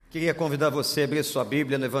Queria convidar você a abrir sua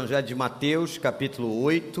Bíblia no Evangelho de Mateus, capítulo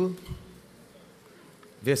 8,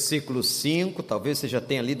 versículo 5. Talvez você já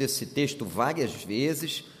tenha lido esse texto várias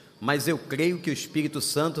vezes, mas eu creio que o Espírito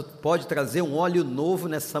Santo pode trazer um óleo novo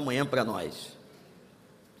nessa manhã para nós.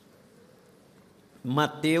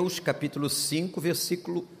 Mateus, capítulo 5,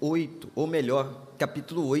 versículo 8, ou melhor,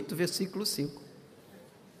 capítulo 8, versículo 5.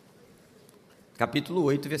 Capítulo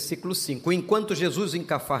 8, versículo 5. Enquanto Jesus em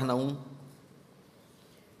Cafarnaum,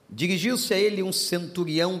 dirigiu-se a ele um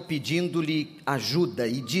centurião pedindo-lhe ajuda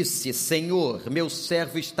e disse: Senhor, meu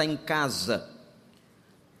servo está em casa,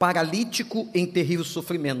 paralítico em terrível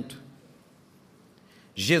sofrimento.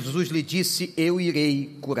 Jesus lhe disse: eu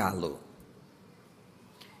irei curá-lo.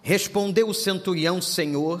 Respondeu o centurião: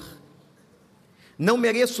 Senhor, não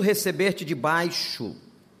mereço receber-te debaixo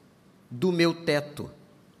do meu teto,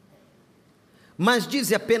 mas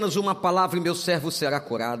dize apenas uma palavra e meu servo será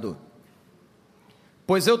curado.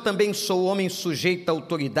 Pois eu também sou homem sujeito à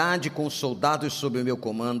autoridade, com soldados sob o meu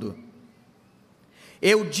comando.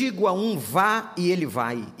 Eu digo a um: vá, e ele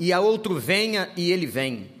vai, e a outro: venha, e ele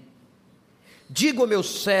vem. Digo ao meu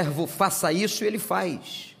servo: faça isso, e ele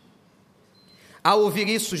faz. Ao ouvir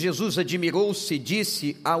isso, Jesus admirou-se e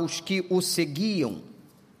disse aos que o seguiam: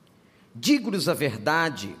 digo-lhes a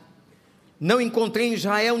verdade, não encontrei em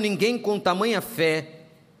Israel ninguém com tamanha fé.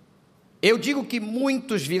 Eu digo que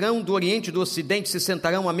muitos virão do Oriente e do Ocidente, se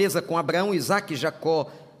sentarão à mesa com Abraão, Isaque e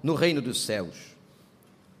Jacó no reino dos céus.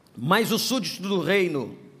 Mas os súditos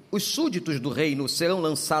do reino serão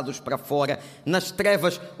lançados para fora, nas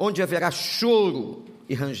trevas, onde haverá choro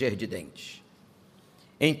e ranger de dentes.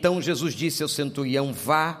 Então Jesus disse ao centurião: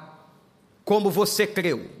 vá, como você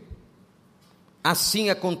creu,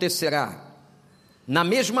 assim acontecerá. Na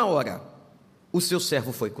mesma hora, o seu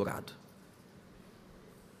servo foi curado.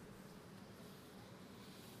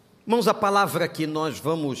 Irmãos, a palavra que nós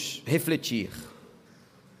vamos refletir,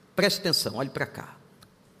 preste atenção, olhe para cá,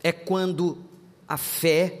 é quando a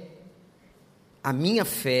fé, a minha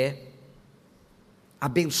fé,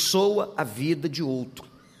 abençoa a vida de outro.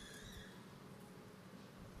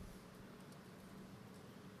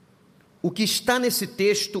 O que está nesse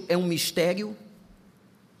texto é um mistério.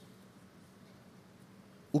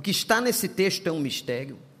 O que está nesse texto é um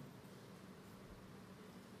mistério.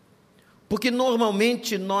 Porque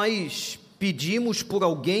normalmente nós pedimos por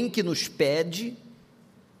alguém que nos pede,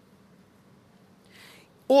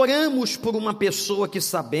 oramos por uma pessoa que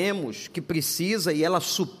sabemos que precisa e ela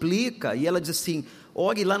suplica, e ela diz assim: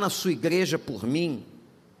 ore lá na sua igreja por mim,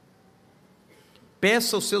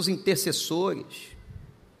 peça aos seus intercessores.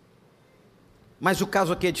 Mas o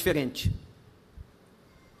caso aqui é diferente.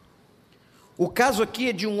 O caso aqui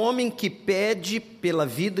é de um homem que pede pela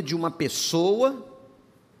vida de uma pessoa,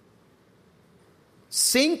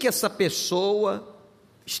 sem que essa pessoa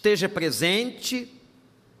esteja presente,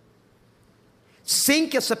 sem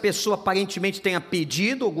que essa pessoa aparentemente tenha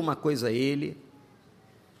pedido alguma coisa a ele,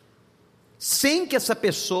 sem que essa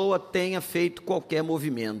pessoa tenha feito qualquer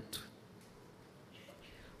movimento.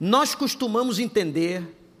 Nós costumamos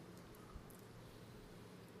entender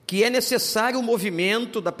que é necessário o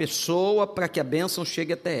movimento da pessoa para que a bênção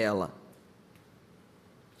chegue até ela.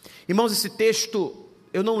 Irmãos, esse texto,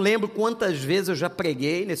 eu não lembro quantas vezes eu já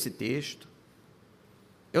preguei nesse texto,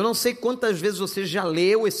 eu não sei quantas vezes você já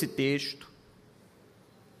leu esse texto,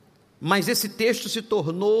 mas esse texto se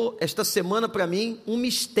tornou, esta semana para mim, um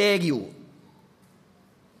mistério,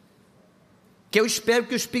 que eu espero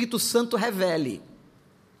que o Espírito Santo revele.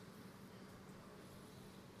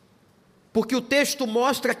 Porque o texto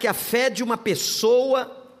mostra que a fé de uma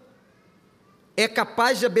pessoa é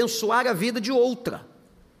capaz de abençoar a vida de outra.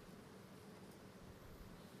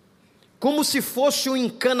 Como se fosse um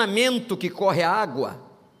encanamento que corre a água.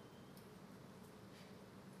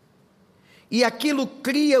 E aquilo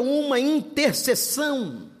cria uma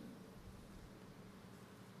intercessão.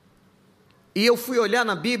 E eu fui olhar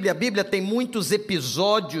na Bíblia, a Bíblia tem muitos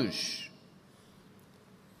episódios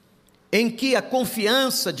em que a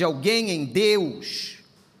confiança de alguém em Deus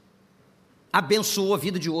abençoou a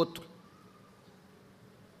vida de outro.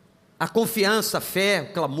 A confiança, a fé,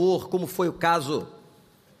 o clamor, como foi o caso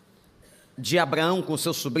de Abraão com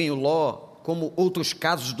seu sobrinho Ló, como outros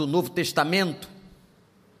casos do Novo Testamento.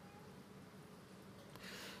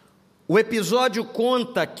 O episódio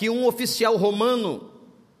conta que um oficial romano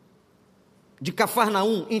de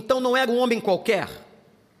Cafarnaum, então não era um homem qualquer,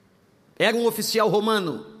 era um oficial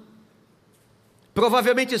romano.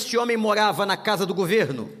 Provavelmente este homem morava na casa do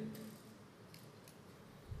governo.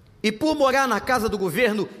 E por morar na casa do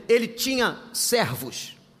governo, ele tinha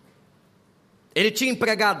servos, ele tinha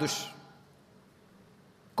empregados.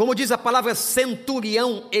 Como diz a palavra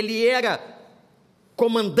centurião, ele era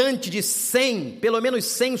comandante de 100, pelo menos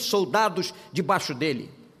 100 soldados debaixo dele.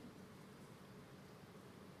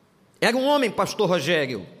 Era um homem, pastor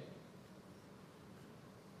Rogério,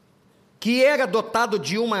 que era dotado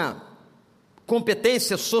de uma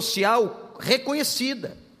competência social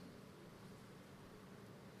reconhecida.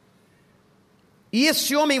 E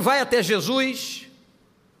esse homem vai até Jesus,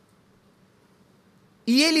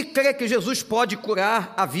 e ele crê que Jesus pode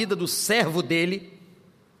curar a vida do servo dele,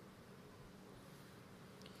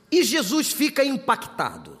 e Jesus fica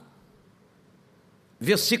impactado.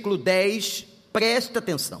 Versículo 10, presta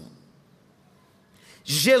atenção.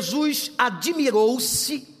 Jesus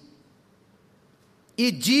admirou-se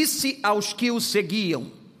e disse aos que o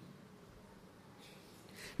seguiam: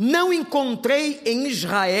 não encontrei em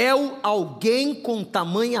Israel alguém com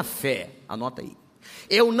tamanha fé. Anota aí.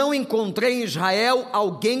 Eu não encontrei em Israel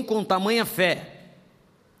alguém com tamanha fé.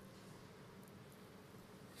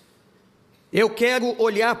 Eu quero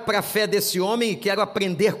olhar para a fé desse homem e quero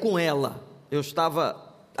aprender com ela. Eu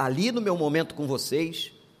estava ali no meu momento com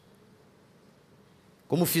vocês,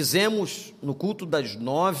 como fizemos no culto das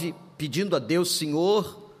 9, pedindo a Deus: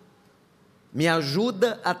 Senhor, me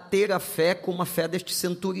ajuda a ter a fé como a fé deste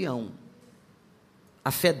centurião.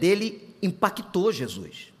 A fé dele impactou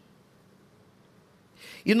Jesus.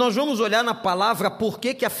 E nós vamos olhar na palavra por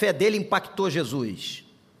que a fé dele impactou Jesus.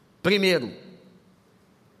 Primeiro,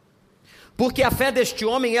 porque a fé deste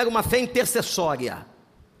homem era uma fé intercessória.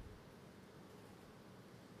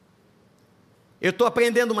 Eu estou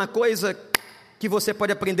aprendendo uma coisa que você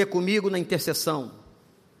pode aprender comigo na intercessão.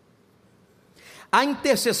 A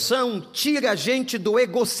intercessão tira a gente do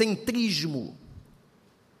egocentrismo.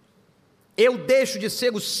 Eu deixo de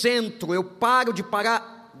ser o centro, eu paro de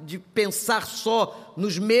pensar só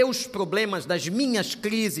nos meus problemas, nas minhas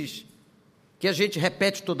crises, que a gente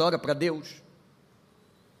repete toda hora para Deus.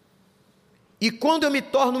 E quando eu me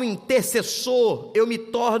torno um intercessor, eu me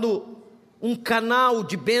torno um canal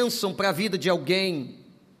de bênção para a vida de alguém.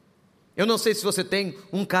 Eu não sei se você tem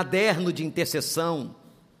um caderno de intercessão.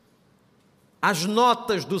 As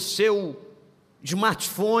notas do seu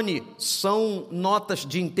smartphone são notas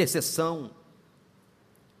de intercessão.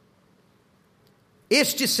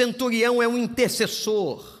 Este centurião é um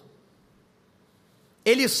intercessor.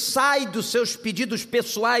 Ele sai dos seus pedidos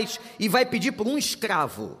pessoais e vai pedir por um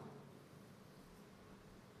escravo.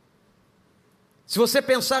 Se você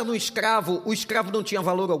pensar no escravo, o escravo não tinha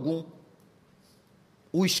valor algum.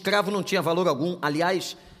 O escravo não tinha valor algum.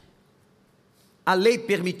 Aliás, a lei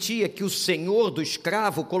permitia que o senhor do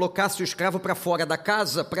escravo colocasse o escravo para fora da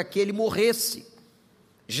casa para que ele morresse,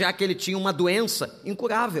 já que ele tinha uma doença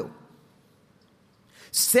incurável.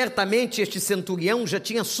 Certamente este centurião já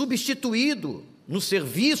tinha substituído no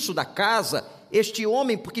serviço da casa este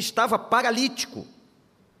homem porque estava paralítico.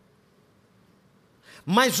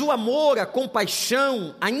 Mas o amor, a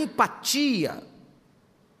compaixão, a empatia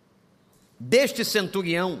deste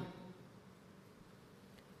centurião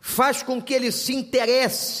faz com que ele se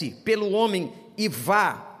interesse pelo homem e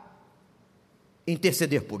vá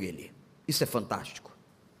interceder por ele. Isso é fantástico.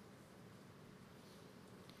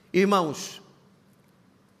 Irmãos,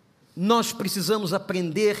 nós precisamos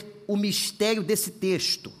aprender o mistério desse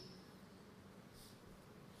texto.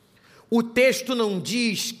 O texto não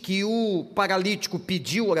diz que o paralítico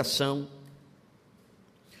pediu oração.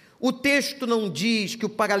 O texto não diz que o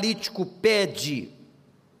paralítico pede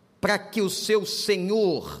para que o seu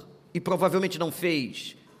senhor, e provavelmente não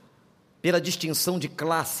fez, pela distinção de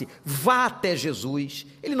classe, vá até Jesus.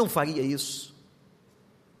 Ele não faria isso.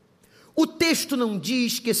 O texto não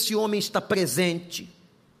diz que esse homem está presente.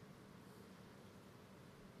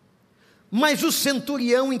 Mas o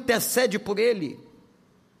centurião intercede por ele.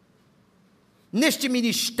 Neste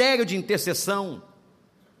ministério de intercessão,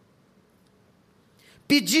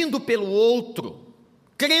 pedindo pelo outro,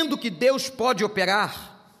 crendo que Deus pode operar.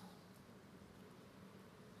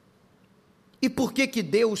 E por que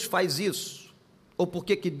Deus faz isso? Ou por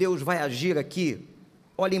que Deus vai agir aqui?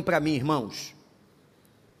 Olhem para mim, irmãos.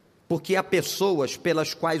 Porque há pessoas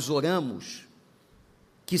pelas quais oramos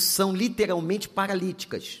que são literalmente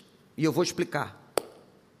paralíticas. E eu vou explicar.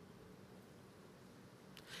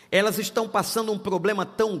 Elas estão passando um problema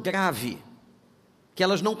tão grave que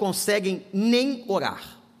elas não conseguem nem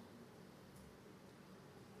orar.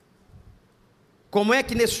 Como é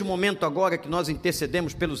que nesse momento agora que nós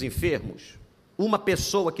intercedemos pelos enfermos, uma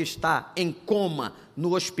pessoa que está em coma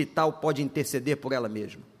no hospital pode interceder por ela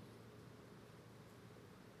mesma?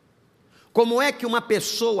 Como é que uma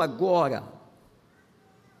pessoa agora,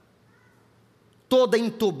 toda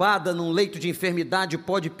entubada num leito de enfermidade,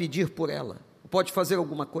 pode pedir por ela? pode fazer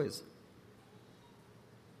alguma coisa.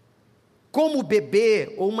 Como o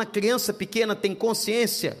bebê ou uma criança pequena tem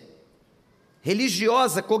consciência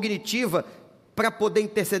religiosa, cognitiva, para poder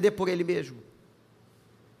interceder por ele mesmo.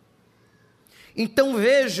 Então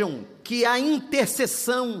vejam que a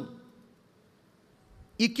intercessão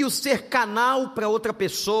e que o ser canal para outra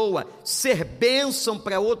pessoa, ser bênção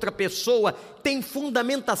para outra pessoa, tem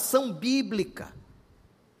fundamentação bíblica.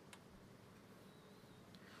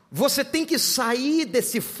 Você tem que sair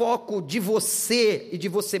desse foco de você e de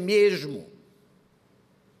você mesmo,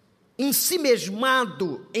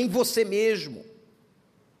 ensimesmado em você mesmo,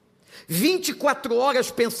 24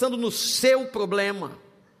 horas pensando no seu problema,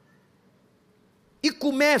 e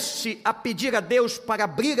comece a pedir a Deus para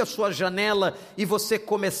abrir a sua janela e você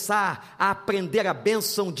começar a aprender a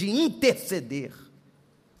bênção de interceder.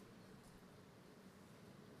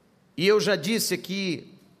 E eu já disse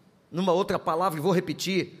aqui, numa outra palavra, e vou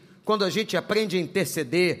repetir: quando a gente aprende a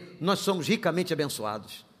interceder, nós somos ricamente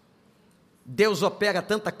abençoados. Deus opera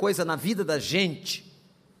tanta coisa na vida da gente,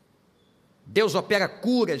 Deus opera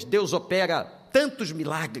curas, Deus opera tantos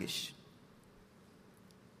milagres,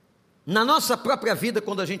 na nossa própria vida,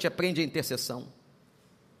 quando a gente aprende a intercessão.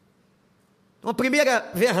 Uma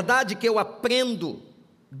primeira verdade que eu aprendo,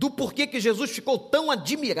 do porquê que Jesus ficou tão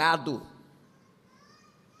admirado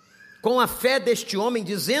com a fé deste homem,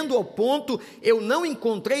 dizendo ao ponto: eu não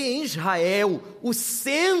encontrei em Israel, o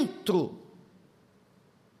centro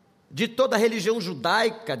de toda a religião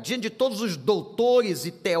judaica, diante de todos os doutores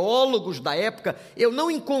e teólogos da época, eu não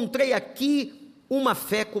encontrei aqui uma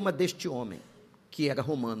fé como a deste homem, que era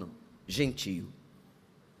romano, gentio.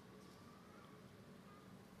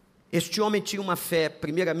 Este homem tinha uma fé,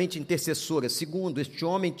 primeiramente, intercessora. Segundo, este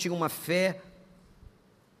homem tinha uma fé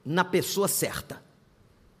na pessoa certa.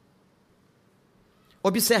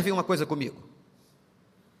 Observem uma coisa comigo.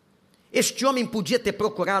 Este homem podia ter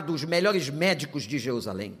procurado os melhores médicos de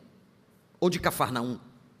Jerusalém, ou de Cafarnaum,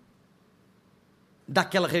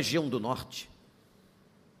 daquela região do norte.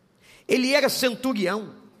 Ele era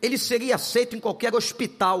centurião, ele seria aceito em qualquer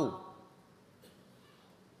hospital.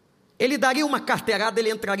 Ele daria uma carteirada, ele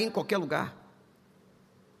entraria em qualquer lugar.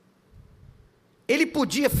 Ele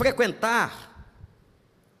podia frequentar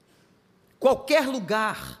qualquer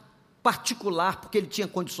lugar particular, porque ele tinha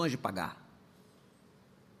condições de pagar.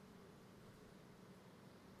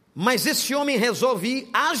 Mas esse homem resolve ir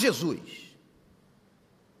a Jesus.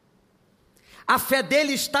 A fé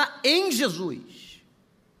dele está em Jesus.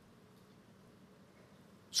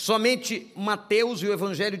 Somente Mateus e o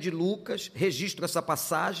Evangelho de Lucas registram essa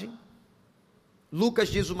passagem. Lucas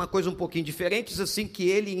diz uma coisa um pouquinho diferente, diz assim que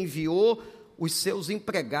ele enviou os seus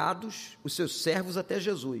empregados, os seus servos até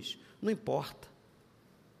Jesus. Não importa.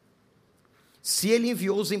 Se ele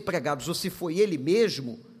enviou os empregados ou se foi ele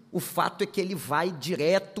mesmo, o fato é que ele vai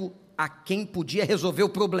direto a quem podia resolver o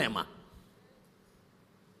problema.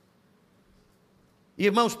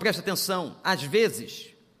 Irmãos, preste atenção, às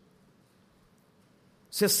vezes,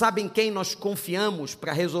 você sabe em quem nós confiamos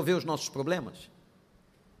para resolver os nossos problemas?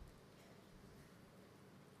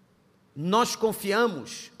 Nós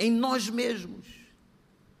confiamos em nós mesmos.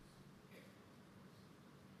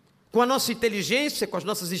 Com a nossa inteligência, com as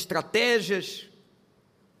nossas estratégias,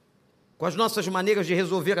 com as nossas maneiras de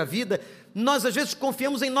resolver a vida, nós às vezes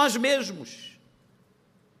confiamos em nós mesmos.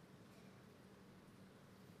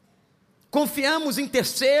 Confiamos em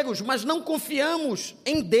terceiros, mas não confiamos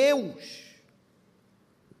em Deus.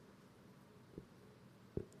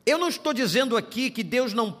 Eu não estou dizendo aqui que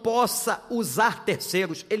Deus não possa usar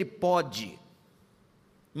terceiros, Ele pode.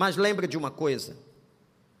 Mas lembre de uma coisa: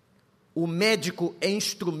 o médico é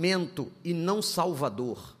instrumento e não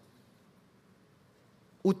salvador.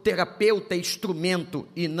 O terapeuta é instrumento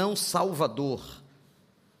e não salvador.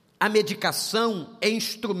 A medicação é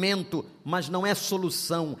instrumento, mas não é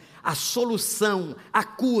solução. A solução, a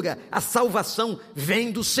cura, a salvação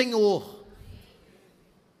vem do Senhor.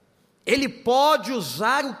 Ele pode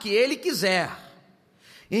usar o que Ele quiser.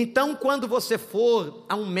 Então, quando você for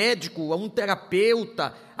a um médico, a um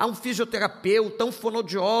terapeuta, a um fisioterapeuta, a um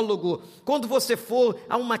fonoaudiólogo, quando você for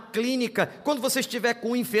a uma clínica, quando você estiver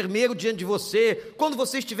com um enfermeiro diante de você, quando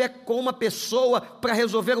você estiver com uma pessoa para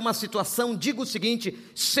resolver uma situação, diga o seguinte: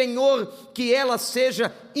 Senhor, que ela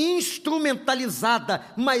seja instrumentalizada,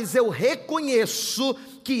 mas eu reconheço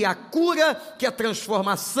que a cura, que a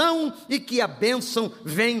transformação e que a bênção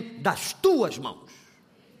vem das tuas mãos.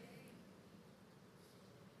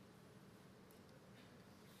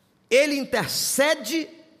 Ele intercede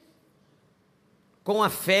com a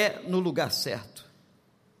fé no lugar certo.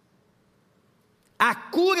 A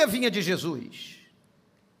cura vinha de Jesus,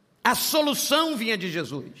 a solução vinha de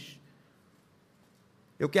Jesus.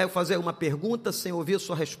 Eu quero fazer uma pergunta sem ouvir a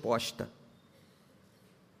sua resposta.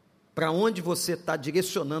 Para onde você está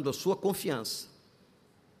direcionando a sua confiança,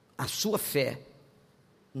 a sua fé,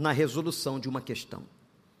 na resolução de uma questão?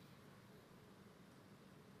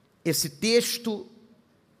 Esse texto,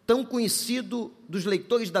 tão conhecido dos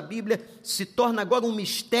leitores da Bíblia, se torna agora um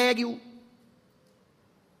mistério.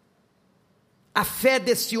 A fé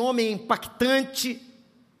desse homem é impactante.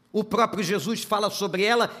 O próprio Jesus fala sobre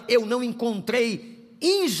ela. Eu não encontrei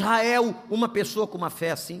em Israel uma pessoa com uma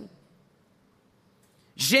fé assim.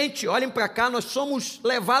 Gente, olhem para cá, nós somos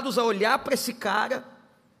levados a olhar para esse cara,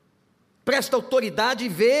 para esta autoridade, e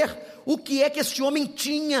ver o que é que esse homem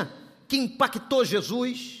tinha que impactou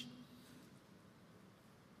Jesus.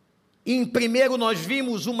 Em primeiro nós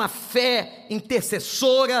vimos uma fé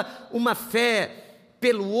intercessora, uma fé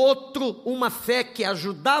pelo outro, uma fé que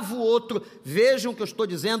ajudava o outro. Vejam o que eu estou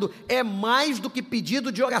dizendo, é mais do que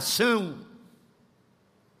pedido de oração.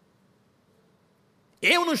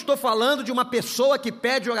 Eu não estou falando de uma pessoa que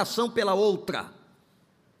pede oração pela outra.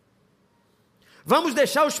 Vamos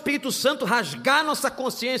deixar o Espírito Santo rasgar nossa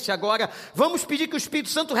consciência agora. Vamos pedir que o Espírito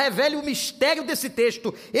Santo revele o mistério desse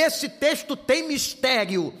texto. Esse texto tem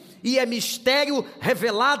mistério, e é mistério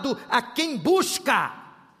revelado a quem busca.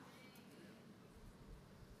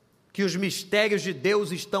 Que os mistérios de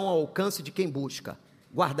Deus estão ao alcance de quem busca.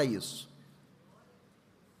 Guarda isso.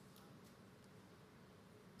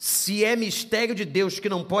 Se é mistério de Deus que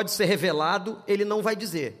não pode ser revelado, ele não vai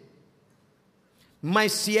dizer.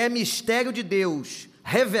 Mas se é mistério de Deus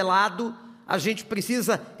revelado, a gente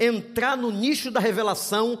precisa entrar no nicho da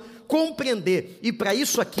revelação, compreender. E para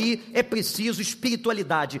isso aqui é preciso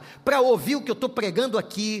espiritualidade. Para ouvir o que eu estou pregando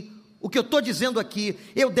aqui, o que eu estou dizendo aqui,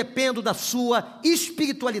 eu dependo da sua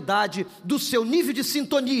espiritualidade, do seu nível de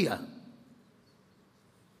sintonia.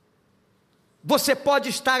 Você pode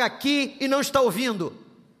estar aqui e não estar ouvindo.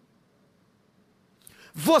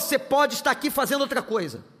 Você pode estar aqui fazendo outra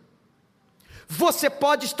coisa. Você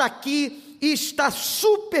pode estar aqui e estar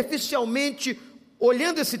superficialmente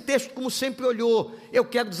olhando esse texto como sempre olhou. Eu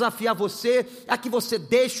quero desafiar você a que você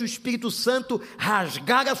deixe o Espírito Santo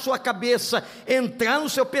rasgar a sua cabeça, entrar no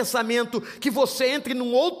seu pensamento, que você entre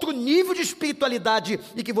num outro nível de espiritualidade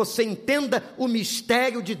e que você entenda o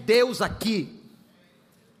mistério de Deus aqui.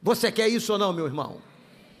 Você quer isso ou não, meu irmão?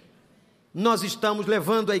 Nós estamos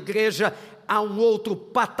levando a igreja a um outro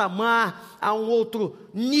patamar, a um outro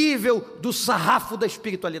nível do sarrafo da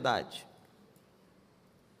espiritualidade.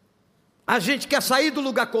 A gente quer sair do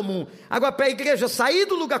lugar comum. Agora, para a igreja sair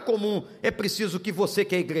do lugar comum, é preciso que você,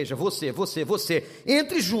 que é a igreja, você,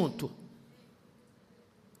 entre junto.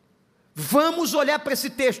 Vamos olhar para esse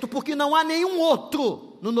texto, porque não há nenhum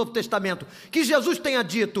outro no Novo Testamento que Jesus tenha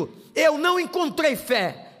dito: eu não encontrei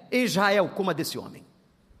fé em Israel como a desse homem.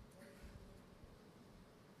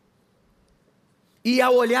 E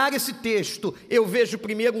ao olhar esse texto, eu vejo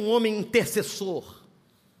primeiro um homem intercessor.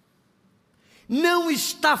 Não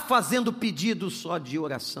está fazendo pedido só de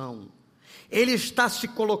oração. Ele está se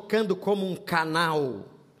colocando como um canal.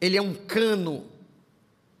 Ele é um cano.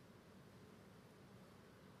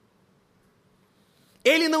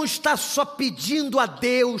 Ele não está só pedindo a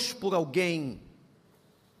Deus por alguém.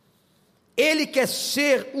 Ele quer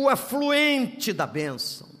ser o afluente da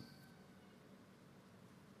bênção.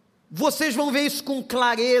 Vocês vão ver isso com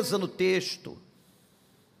clareza no texto.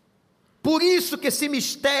 Por isso que esse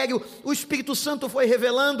mistério, o Espírito Santo foi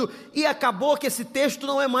revelando, e acabou que esse texto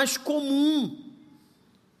não é mais comum.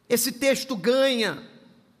 Esse texto ganha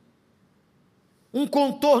um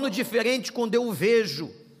contorno diferente quando eu o vejo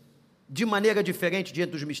de maneira diferente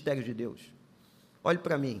diante dos mistérios de Deus. Olhe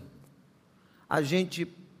para mim. A gente,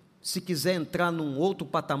 se quiser entrar num outro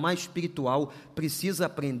patamar espiritual, precisa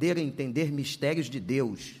aprender a entender mistérios de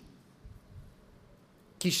Deus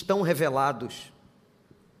que estão revelados,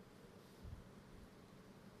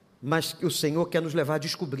 mas que o Senhor quer nos levar a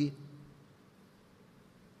descobrir.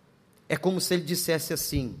 É como se Ele dissesse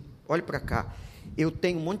assim: olhe para cá, eu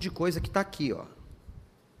tenho um monte de coisa que está aqui, ó.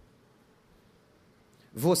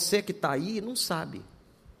 Você que está aí não sabe.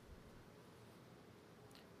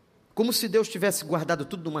 Como se Deus tivesse guardado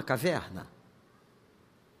tudo numa caverna.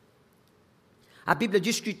 A Bíblia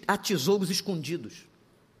diz que há tesouros escondidos.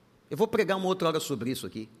 Eu vou pregar uma outra hora sobre isso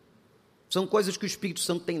aqui. São coisas que o Espírito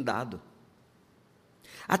Santo tem dado.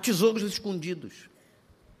 Há tesouros escondidos.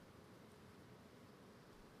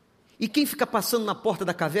 E quem fica passando na porta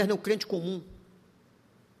da caverna é o crente comum.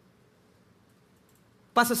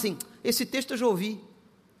 Passa assim: esse texto eu já ouvi.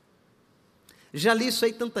 Já li isso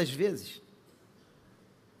aí tantas vezes.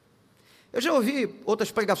 Eu já ouvi outras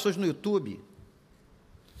pregações no YouTube.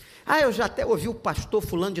 Eu já até ouvi o pastor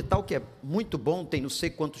fulano de tal, que é muito bom, tem não sei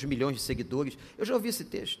quantos milhões de seguidores. Eu já ouvi esse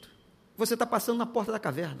texto. Você está passando na porta da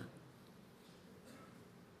caverna.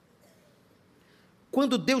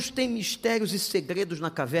 Quando Deus tem mistérios e segredos na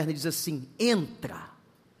caverna, Ele diz assim: entra.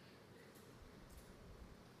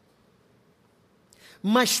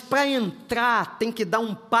 Mas para entrar, tem que dar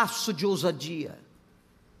um passo de ousadia.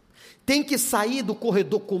 Tem que sair do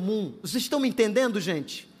corredor comum. Vocês estão me entendendo,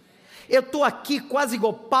 gente? Eu estou aqui quase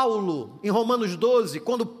igual Paulo, em Romanos 12,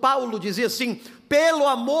 quando Paulo dizia assim: pelo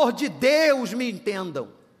amor de Deus, me entendam.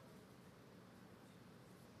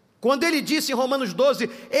 Quando ele disse em Romanos 12: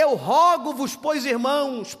 eu rogo-vos, pois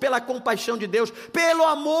irmãos, pela compaixão de Deus, pelo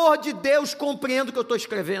amor de Deus, compreendo o que eu estou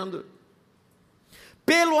escrevendo.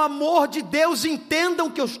 Pelo amor de Deus, entendam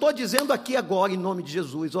o que eu estou dizendo aqui agora, em nome de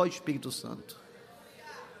Jesus, ó Espírito Santo.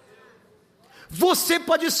 Você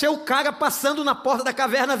pode ser o cara passando na porta da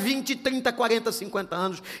caverna 20, 30, 40, 50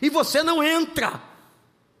 anos, e você não entra.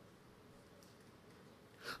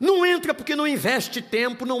 Não entra porque não investe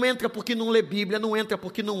tempo, não entra porque não lê Bíblia, não entra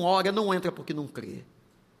porque não ora, não entra porque não crê.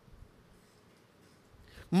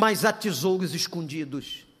 Mas há tesouros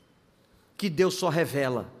escondidos, que Deus só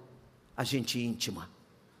revela a gente íntima.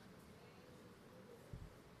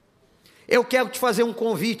 Eu quero te fazer um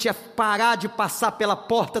convite a parar de passar pela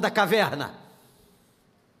porta da caverna.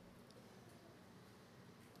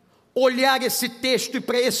 Olhar esse texto e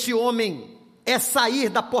para esse homem é sair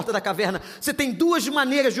da porta da caverna. Você tem duas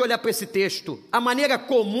maneiras de olhar para esse texto: a maneira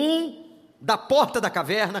comum da porta da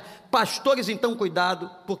caverna. Pastores, então cuidado,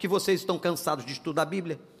 porque vocês estão cansados de estudar a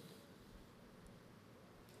Bíblia.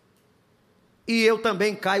 E eu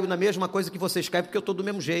também caio na mesma coisa que vocês caem, porque eu estou do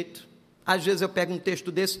mesmo jeito. Às vezes eu pego um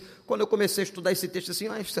texto desse, quando eu comecei a estudar esse texto assim: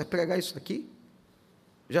 você vai pregar isso aqui?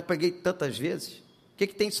 Já preguei tantas vezes. O que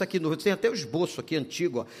tem isso aqui no... Tem até o esboço aqui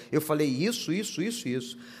antigo, ó. Eu falei isso.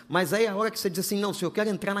 Mas aí a hora que você diz assim: não, Senhor, eu quero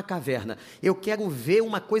entrar na caverna, eu quero ver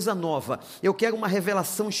uma coisa nova, eu quero uma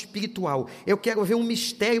revelação espiritual, eu quero ver um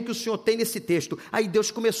mistério que o Senhor tem nesse texto. Aí Deus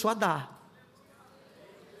começou a dar.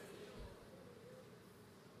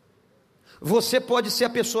 Você pode ser a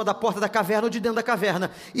pessoa da porta da caverna ou de dentro da caverna,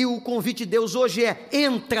 e o convite de Deus hoje é: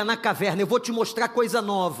 entra na caverna, eu vou te mostrar coisa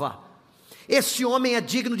nova. Esse homem é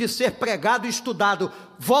digno de ser pregado e estudado.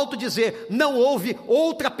 Volto a dizer, não houve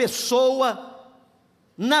outra pessoa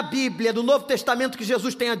na Bíblia, no Novo Testamento, que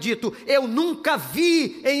Jesus tenha dito: eu nunca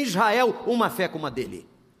vi em Israel uma fé como a dele.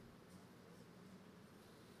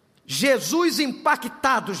 Jesus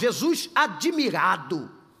impactado, Jesus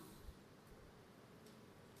admirado,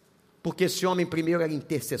 porque esse homem primeiro era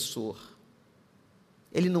intercessor.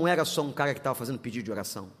 Ele não era só um cara que estava fazendo pedido de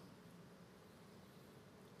oração.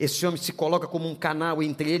 Esse homem se coloca como um canal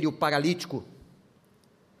entre ele e o paralítico,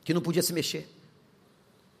 que não podia se mexer.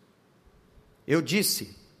 Eu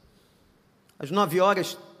disse, às 9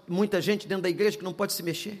 horas, muita gente dentro da igreja que não pode se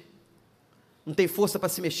mexer, não tem força para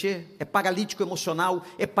se mexer, é paralítico emocional,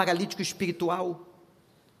 é paralítico espiritual,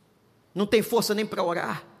 não tem força nem para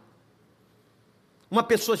orar. Uma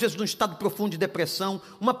pessoa às vezes num estado profundo de depressão,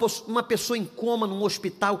 uma pessoa em coma num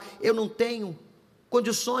hospital: eu não tenho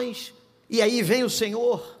condições. E aí vem o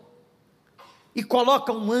Senhor e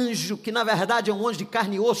coloca um anjo, que na verdade é um anjo de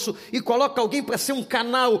carne e osso, e coloca alguém para ser um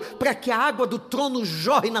canal, para que a água do trono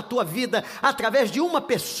jorre na tua vida, através de uma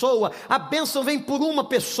pessoa. A bênção vem por uma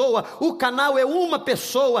pessoa, o canal é uma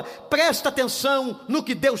pessoa. Presta atenção no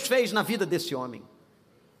que Deus fez na vida desse homem.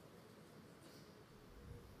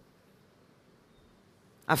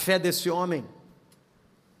 A fé desse homem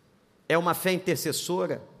é uma fé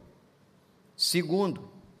intercessora. Segundo,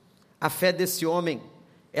 a fé desse homem,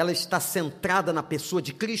 ela está centrada na pessoa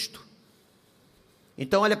de Cristo.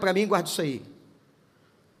 Então olha para mim e guarda isso aí.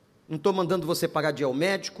 Não estou mandando você parar de ir ao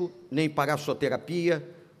médico, nem parar a sua terapia,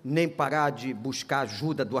 nem parar de buscar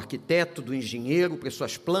ajuda do arquiteto, do engenheiro para as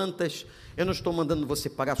suas plantas. Eu não estou mandando você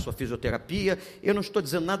parar a sua fisioterapia, eu não estou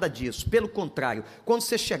dizendo nada disso. Pelo contrário, quando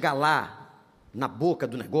você chegar lá, na boca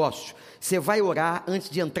do negócio, você vai orar antes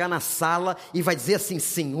de entrar na sala e vai dizer assim: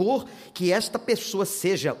 Senhor, que esta pessoa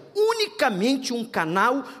seja unicamente um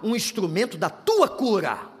canal, um instrumento da tua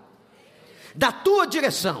cura, da tua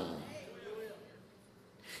direção.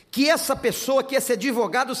 Que essa pessoa, que esse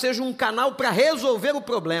advogado seja um canal para resolver o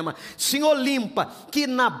problema. Senhor, limpa, que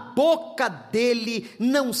na boca dele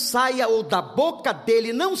não saia, ou da boca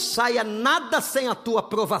dele não saia nada sem a tua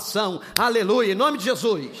aprovação. Aleluia, em nome de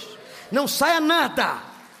Jesus. Não saia nada.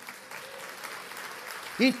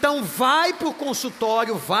 Então vai para o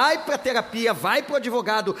consultório, vai para a terapia, vai para o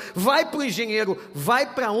advogado, vai para o engenheiro,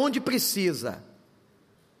 vai para onde precisa,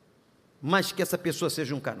 mas que essa pessoa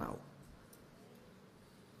seja um canal.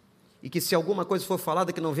 e que se alguma coisa for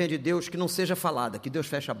falada que não venha de Deus, que não seja falada, que Deus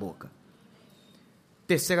feche a boca.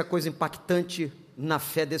 Terceira coisa impactante na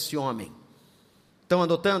fé desse homem. Estão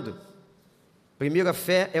anotando? Primeira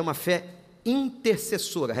fé é uma fé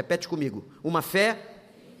intercessora. Repete comigo. Uma fé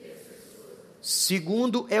intercessora.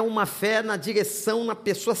 Segundo, é uma fé na direção na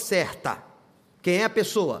pessoa certa. Quem é a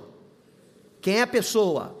pessoa? Quem é a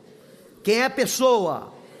pessoa? Quem é a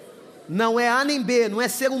pessoa? Não é A nem B, não é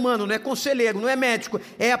ser humano, não é conselheiro, não é médico,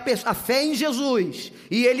 é a fé em Jesus,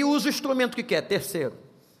 e ele usa o instrumento que quer. Terceiro,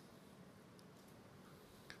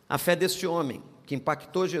 a fé desse homem, que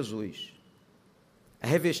impactou Jesus, é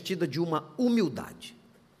revestida de uma humildade.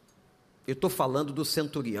 Eu estou falando do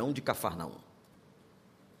centurião de Cafarnaum.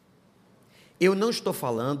 Eu não estou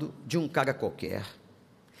falando de um cara qualquer.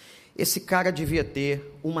 Esse cara devia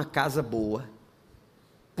ter uma casa boa,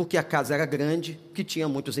 porque a casa era grande, que tinha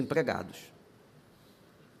muitos empregados.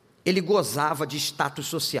 Ele gozava de status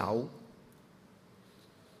social.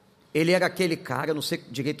 Ele era aquele cara, eu não sei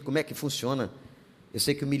direito como é que funciona, eu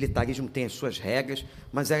sei que o militarismo tem as suas regras,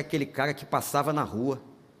 mas era aquele cara que passava na rua,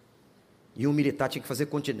 e o militar tinha que fazer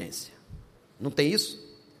continência. Não tem isso?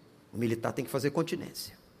 O militar tem que fazer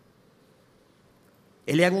continência.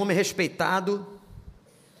 Ele era um homem respeitado.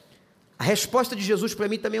 A resposta de Jesus para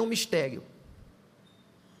mim também é um mistério.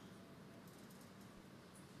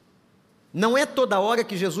 Não é toda hora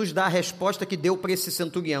que Jesus dá a resposta que deu para esse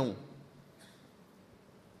centurião.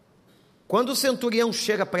 Quando o centurião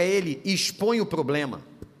chega para ele e expõe o problema,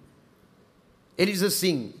 ele diz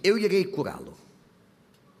assim: eu irei curá-lo.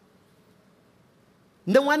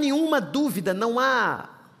 Não há nenhuma dúvida,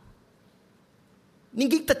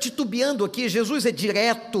 ninguém está titubeando aqui. Jesus é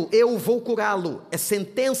direto: eu vou curá-lo, é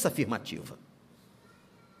sentença afirmativa.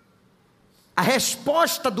 A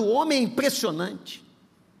resposta do homem é impressionante.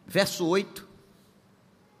 Verso 8: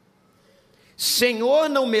 Senhor,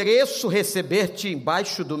 não mereço receber-te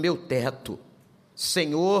embaixo do meu teto.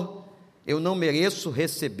 Senhor, eu não mereço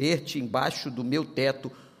receber-te embaixo do meu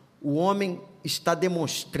teto. O homem está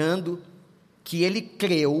demonstrando que ele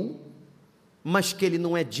creu, mas que ele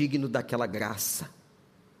não é digno daquela graça.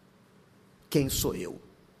 Quem sou eu?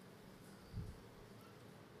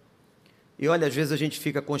 E olha, às vezes a gente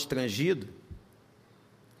fica constrangido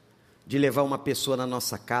de levar uma pessoa na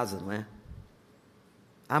nossa casa, não é?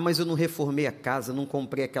 Ah, mas eu não reformei a casa, não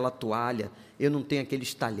comprei aquela toalha, eu não tenho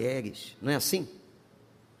aqueles talheres. Não é assim?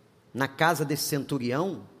 Na casa desse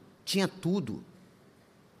centurião tinha tudo.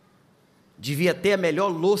 Devia ter a melhor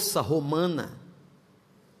louça romana,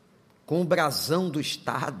 com o brasão do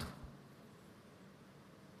estado.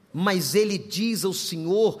 Mas ele diz ao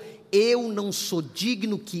Senhor: eu não sou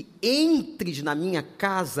digno que entres na minha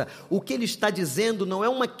casa. O que ele está dizendo não é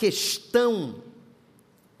uma questão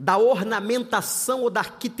da ornamentação ou da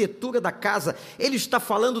arquitetura da casa, ele está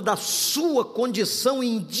falando da sua condição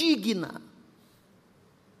indigna.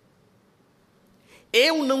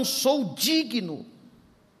 Eu não sou digno.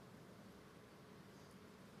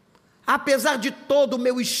 Apesar de todo o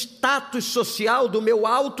meu status social, do meu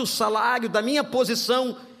alto salário, da minha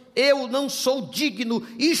posição, eu não sou digno.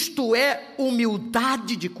 Isto é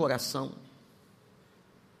humildade de coração.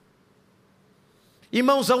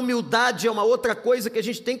 Irmãos, a humildade é uma outra coisa que a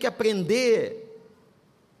gente tem que aprender,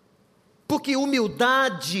 porque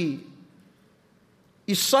humildade,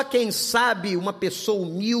 e só quem sabe uma pessoa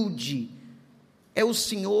humilde é o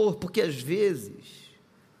Senhor, porque às vezes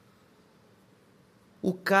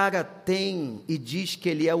o cara tem e diz que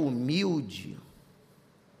ele é humilde,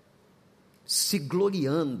 se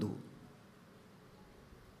gloriando,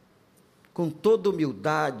 com toda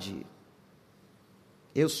humildade: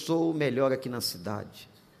 eu sou o melhor aqui na cidade.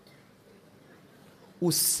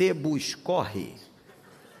 O sebo escorre,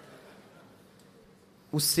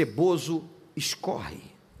 o ceboso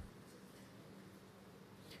escorre.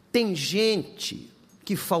 Tem gente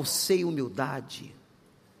que falseia humildade,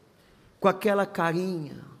 com aquela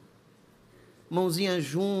carinha, mãozinha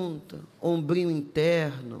junta, ombrinho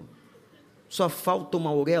interno, só falta uma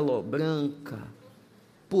auréola branca,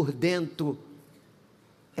 por dentro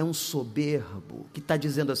é um soberbo, que está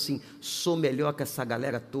dizendo assim: sou melhor que essa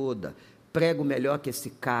galera toda, prego melhor que esse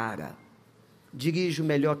cara, dirijo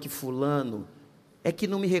melhor que fulano, é que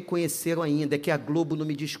não me reconheceram ainda, é que a Globo não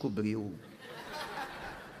me descobriu.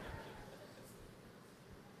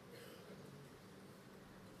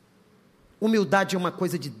 Humildade é uma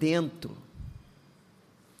coisa de dentro,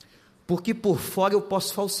 porque por fora eu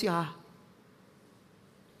posso falsear.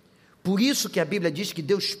 Por isso que a Bíblia diz que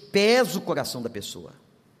Deus pesa o coração da pessoa.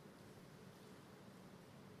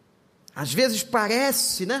 Às vezes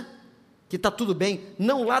parece, né, que está tudo bem.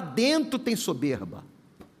 Não, lá dentro tem soberba,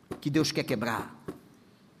 que Deus quer quebrar.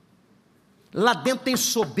 Lá dentro tem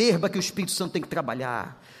soberba que o Espírito Santo tem que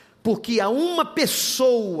trabalhar, porque a uma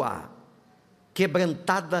pessoa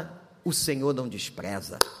quebrantada o Senhor não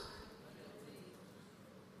despreza.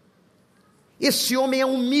 Esse homem é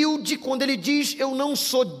humilde quando ele diz: eu não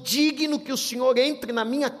sou digno que o Senhor entre na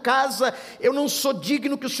minha casa, eu não sou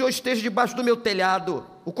digno que o Senhor esteja debaixo do meu telhado.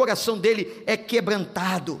 O coração dele é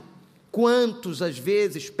quebrantado. Quantos às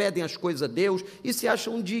vezes pedem as coisas a Deus e se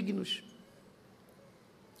acham dignos?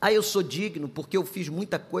 Eu sou digno porque eu fiz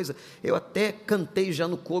muita coisa, eu até cantei já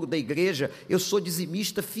no coro da igreja, eu sou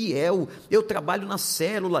dizimista fiel, eu trabalho na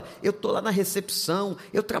célula, eu estou lá na recepção,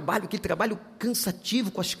 eu trabalho cansativo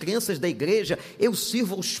com as crianças da igreja, eu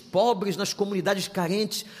sirvo aos pobres nas comunidades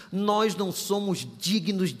carentes. Nós não somos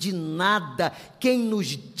dignos de nada, quem nos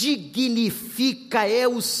dignifica é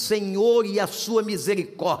o Senhor e a sua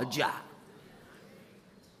misericórdia.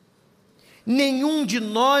 Nenhum de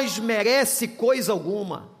nós merece coisa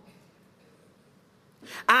alguma.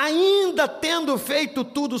 Ainda tendo feito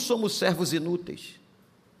tudo, somos servos inúteis.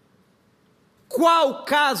 Qual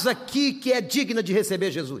casa aqui que é digna de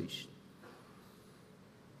receber Jesus?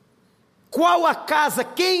 Qual a casa,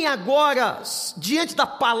 quem agora, diante da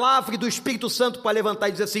palavra e do Espírito Santo, para levantar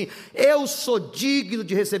e dizer assim: eu sou digno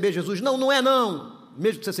de receber Jesus? Não, não é não,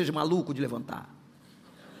 mesmo que você seja maluco de levantar.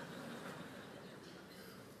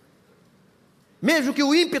 Mesmo que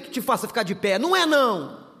o ímpeto te faça ficar de pé, não é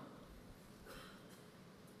não.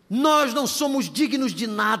 Nós não somos dignos de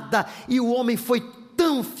nada, e o homem foi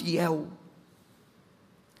tão fiel.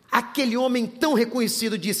 Aquele homem tão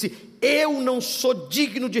reconhecido disse: eu não sou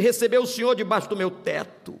digno de receber o Senhor debaixo do meu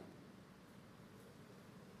teto.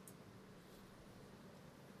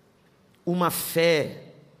 Uma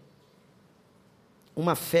fé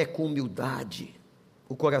com humildade,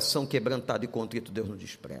 o coração quebrantado e contrito Deus não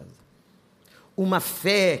despreza. Uma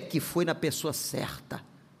fé que foi na pessoa certa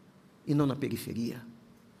e não na periferia.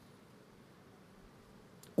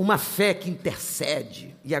 Uma fé que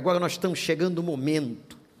intercede. E agora nós estamos chegando no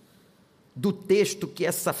momento do texto que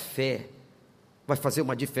essa fé vai fazer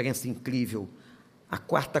uma diferença incrível. A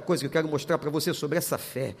quarta coisa que eu quero mostrar para você sobre essa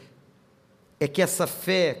fé é que essa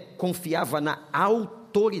fé confiava na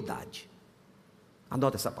autoridade.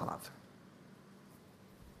 Anota essa palavra.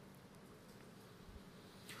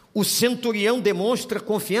 O centurião demonstra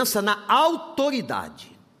confiança na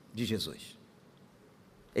autoridade de Jesus.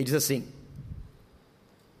 Ele diz assim: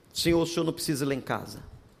 Senhor, o Senhor não precisa ir lá em casa.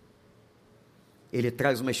 Ele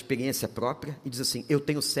traz uma experiência própria e diz assim: eu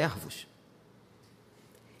tenho servos.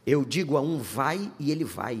 Eu digo a um vai e ele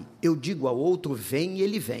vai. Eu digo a outro vem e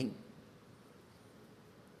ele vem.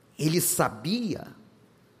 Ele sabia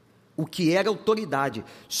o que era autoridade,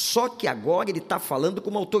 só que agora ele está falando com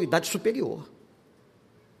uma autoridade superior.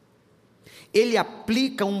 Ele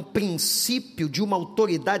aplica um princípio de uma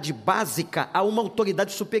autoridade básica a uma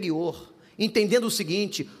autoridade superior, entendendo o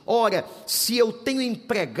seguinte: ora, se eu tenho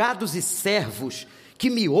empregados e servos que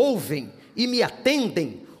me ouvem e me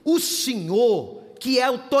atendem, o Senhor, que é a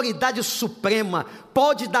autoridade suprema,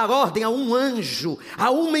 pode dar ordem a um anjo,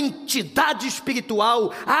 a uma entidade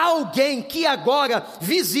espiritual, a alguém que agora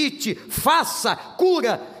visite, faça,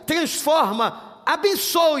 cura, transforma,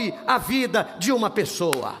 abençoe a vida de uma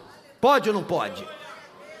pessoa. Pode ou não pode?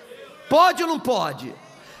 Pode ou não pode?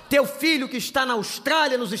 Teu filho que está na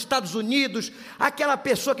Austrália, nos Estados Unidos, aquela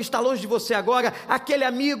pessoa que está longe de você agora, aquele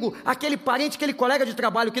amigo, aquele parente, aquele colega de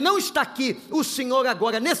trabalho que não está aqui, o Senhor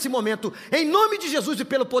agora, nesse momento, em nome de Jesus e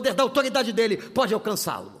pelo poder da autoridade dele, pode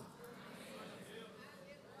alcançá-lo.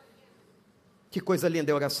 Que coisa linda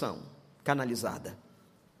é a oração canalizada,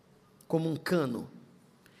 como um cano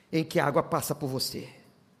em que a água passa por você.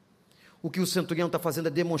 O que o centurião está fazendo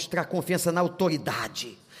é demonstrar confiança na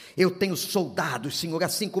autoridade. Eu tenho soldados, Senhor,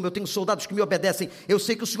 assim como eu tenho soldados que me obedecem, eu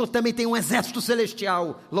sei que o Senhor também tem um exército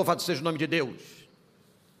celestial. Louvado seja o nome de Deus.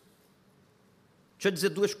 Deixa eu dizer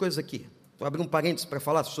duas coisas aqui. Vou abrir um parênteses para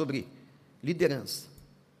falar sobre liderança,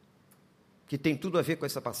 que tem tudo a ver com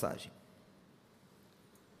essa passagem.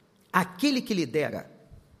 Aquele que lidera,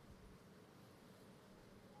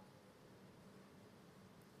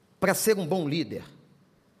 para ser um bom líder,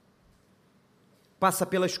 passa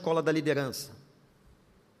pela escola da liderança.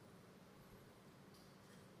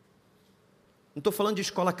 Não estou falando de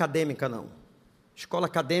escola acadêmica, não. Escola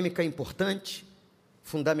acadêmica é importante,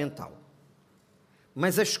 fundamental.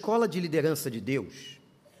 Mas a escola de liderança de Deus,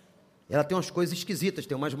 ela tem umas coisas esquisitas,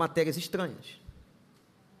 tem umas matérias estranhas.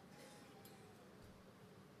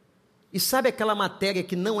 E sabe aquela matéria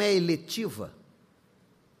que não é eletiva?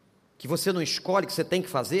 Que você não escolhe, que você tem que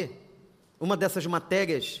fazer? Uma dessas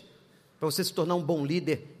matérias, para você se tornar um bom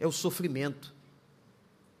líder, é o sofrimento.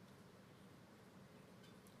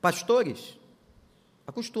 Pastores,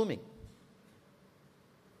 Acostumem.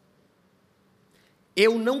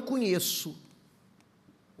 Eu não conheço.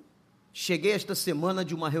 Cheguei esta semana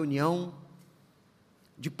de uma reunião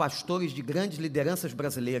de pastores de grandes lideranças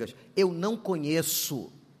brasileiras. Eu não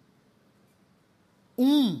conheço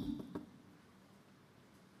um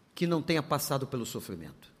que não tenha passado pelo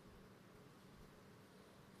sofrimento.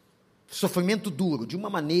 Sofrimento duro, de uma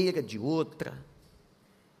maneira, de outra.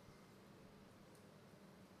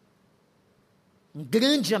 Um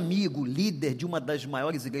grande amigo, líder de uma das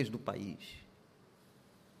maiores igrejas do país,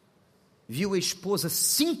 viu a esposa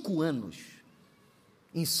 5 anos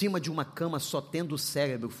em cima de uma cama só tendo o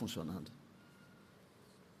cérebro funcionando.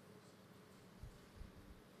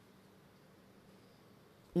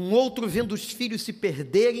 Um outro vendo os filhos se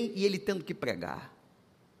perderem e ele tendo que pregar.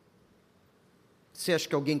 Você acha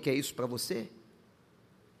que alguém quer isso para você?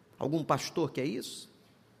 Algum pastor quer isso?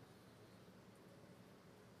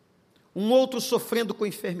 Um outro sofrendo com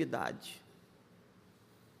enfermidade.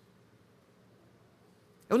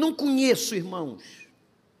 Eu não conheço, irmãos,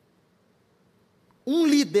 um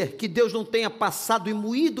líder que Deus não tenha passado e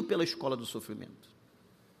moído pela escola do sofrimento.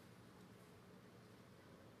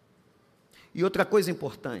 E outra coisa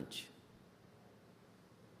importante,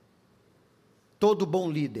 todo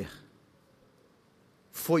bom líder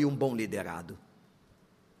foi um bom liderado.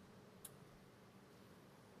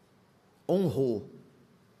 Honrou,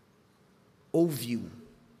 ouviu,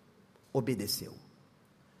 obedeceu.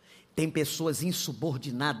 Tem pessoas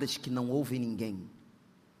insubordinadas que não ouvem ninguém.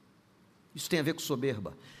 Isso tem a ver com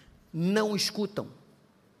soberba. Não escutam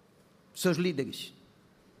seus líderes.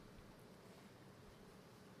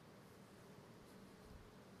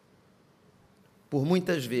 Por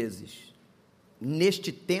muitas vezes,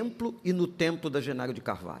 neste templo e no templo da Genário de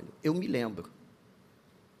Carvalho, eu me lembro.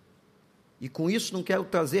 E com isso não quero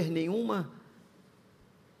trazer nenhum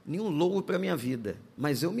louro para a minha vida,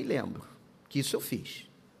 mas eu me lembro que isso eu fiz.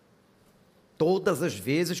 Todas as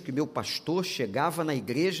vezes que meu pastor chegava na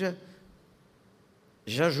igreja,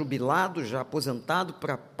 já jubilado, já aposentado,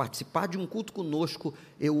 para participar de um culto conosco,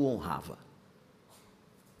 eu o honrava.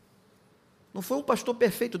 Não foi um pastor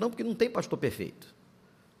perfeito não, porque não tem pastor perfeito.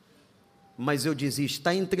 Mas eu dizia,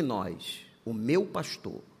 está entre nós, o meu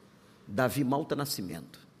pastor, Davi Malta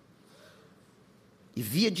Nascimento. E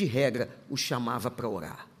via de regra, o chamava para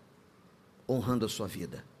orar, honrando a sua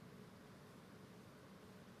vida.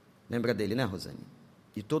 Lembra dele, né, Rosane?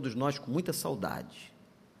 E todos nós com muita saudade.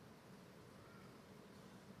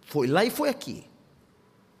 Foi lá e foi aqui.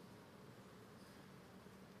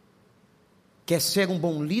 Quer ser um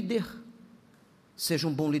bom líder? Seja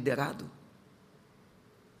um bom liderado.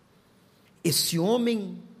 Esse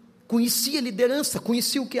homem conhecia liderança,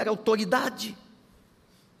 conhecia o que era autoridade.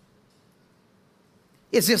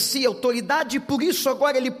 Exercia autoridade e por isso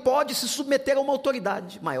agora ele pode se submeter a uma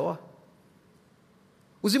autoridade maior.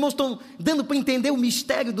 Os irmãos estão dando para entender o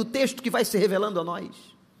mistério do texto que vai se revelando a nós.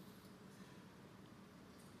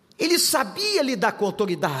 Ele sabia lidar com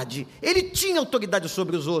autoridade, ele tinha autoridade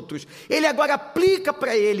sobre os outros, ele agora aplica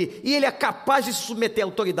para ele, e ele é capaz de se submeter à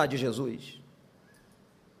autoridade de Jesus.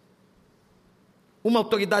 Uma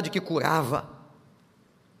autoridade que curava,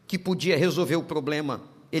 que podia resolver o problema,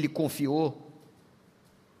 ele confiou.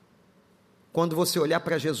 Quando você olhar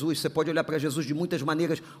para Jesus, você pode olhar para Jesus de muitas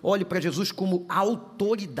maneiras, olhe para Jesus como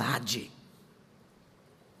autoridade.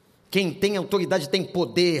 Quem tem autoridade tem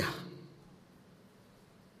poder.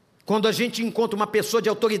 Quando a gente encontra uma pessoa de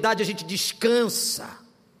autoridade, a gente descansa.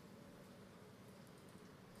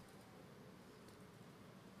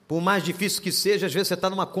 Por mais difícil que seja, às vezes você está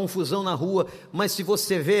numa confusão na rua, mas se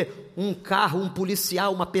você vê um carro, um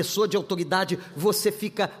policial, uma pessoa de autoridade, você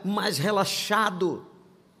fica mais relaxado,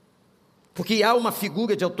 porque há uma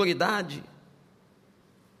figura de autoridade.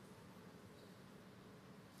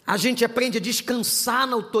 A gente aprende a descansar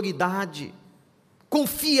na autoridade,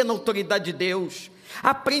 confia na autoridade de Deus,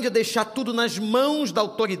 aprende a deixar tudo nas mãos da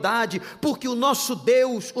autoridade, porque o nosso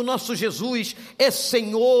Deus, o nosso Jesus, é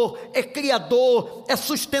Senhor, é Criador, é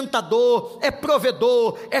sustentador, é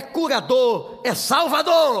provedor, é curador, é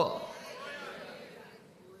Salvador.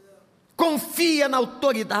 Confia na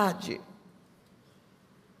autoridade.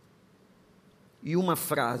 E uma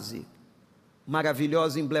frase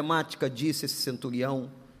maravilhosa, emblemática, disse esse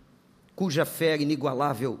centurião, cuja fé era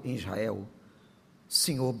inigualável em Israel: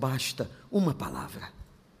 Senhor, basta uma palavra.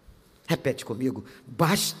 Repete comigo,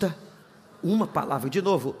 basta uma palavra. De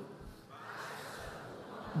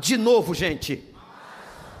novo, gente.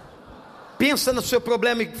 Pensa no seu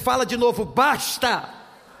problema e fala de novo, basta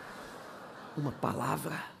uma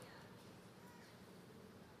palavra.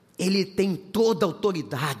 Ele tem toda a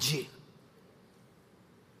autoridade.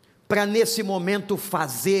 para nesse momento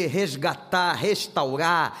fazer, resgatar,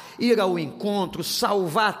 restaurar, ir ao encontro,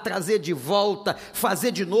 salvar, trazer de volta, fazer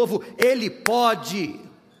de novo. Ele pode.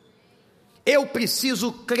 Eu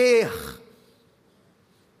preciso crer.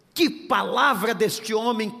 Que palavra deste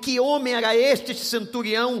homem, que homem era este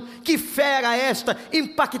centurião, que fé era esta,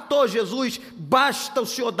 impactou Jesus. Basta o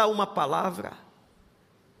Senhor dar uma palavra.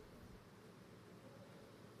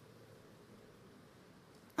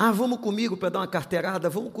 Vamos comigo para dar uma carteirada,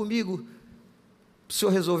 vamos comigo para o Senhor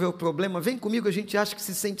resolver o problema, vem comigo, a gente acha que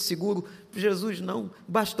se sente seguro. Jesus não,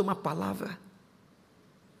 basta uma palavra.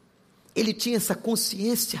 Ele tinha essa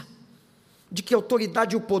consciência de que a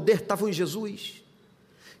autoridade e o poder estavam em Jesus.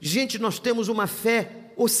 Gente, nós temos uma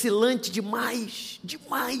fé oscilante demais,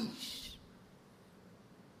 demais.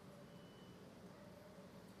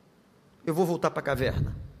 Eu vou voltar para a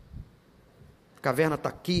caverna. A caverna está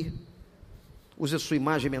aqui. Use a sua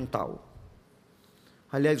imagem mental.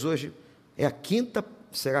 Aliás, hoje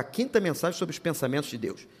será a quinta mensagem sobre os pensamentos de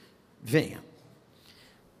Deus. Venha.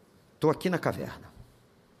 Estou aqui na caverna.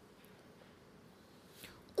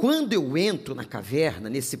 Quando eu entro na caverna,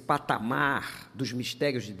 nesse patamar dos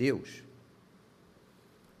mistérios de Deus,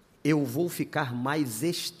 eu vou ficar mais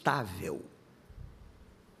estável.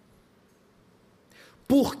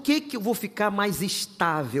 Por que eu vou ficar mais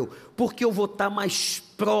estável? Porque eu vou estar mais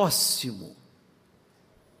próximo.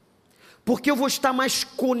 Porque eu vou estar mais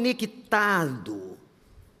conectado.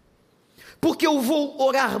 Porque eu vou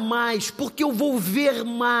orar mais. Porque eu vou ver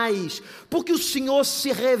mais. Porque o Senhor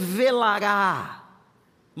se revelará.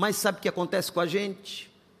 Mas sabe o que acontece com a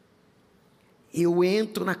gente? Eu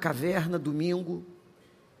entro na caverna domingo,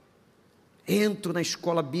 entro na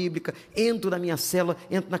escola bíblica, entro na minha célula,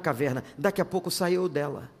 entro na caverna. Daqui a pouco saio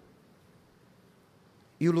dela.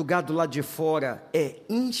 E o lugar do lado de fora é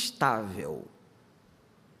instável.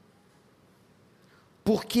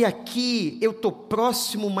 Porque aqui eu estou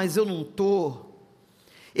próximo, mas eu não estou.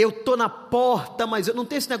 Eu estou na porta, mas eu não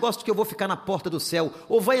tenho esse negócio de que eu vou ficar na porta do céu.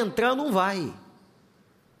 Ou vai entrar ou não vai.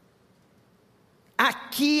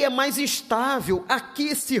 Aqui é mais instável.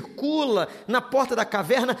 Aqui circula na porta da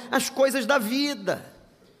caverna as coisas da vida.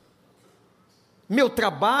 Meu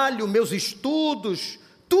trabalho, meus estudos,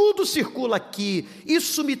 tudo circula aqui.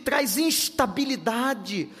 Isso me traz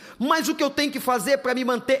instabilidade. Mas o que eu tenho que fazer para me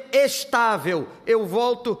manter estável? Eu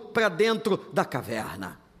volto para dentro da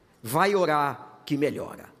caverna. Vai orar que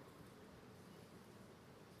melhora.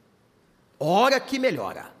 Ora que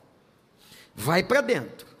melhora. Vai para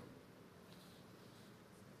dentro.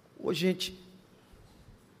 Ô gente,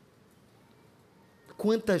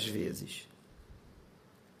 quantas vezes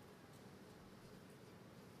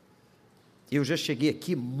eu já cheguei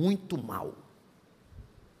aqui muito mal.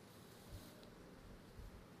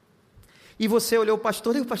 E você olhou o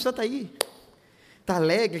pastor está aí. Está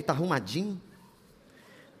alegre, está arrumadinho.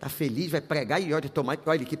 Está feliz, vai pregar e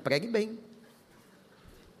olha que pregue bem.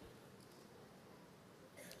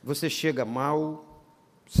 Você chega mal,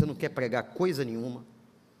 você não quer pregar coisa nenhuma.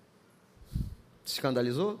 Se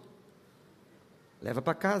escandalizou? Leva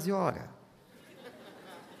para casa e ora.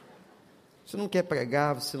 Você não quer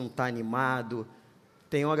pregar, você não está animado.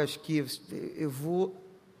 Tem horas que eu vou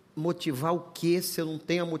motivar o quê se eu não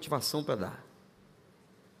tenho a motivação para dar?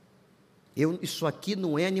 Isso aqui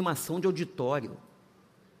não é animação de auditório.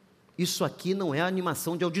 Isso aqui não é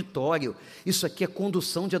animação de auditório. Isso aqui é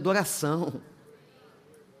condução de adoração.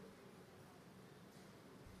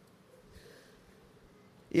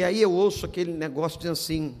 E aí eu ouço aquele negócio dizendo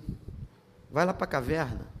assim, vai lá para a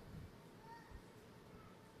caverna.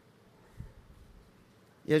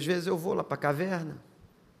 E às vezes eu vou lá para a caverna,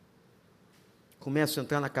 começo a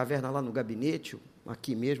entrar na caverna lá no gabinete,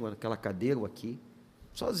 aqui mesmo, naquela cadeira ou aqui,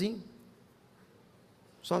 sozinho,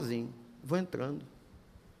 vou entrando,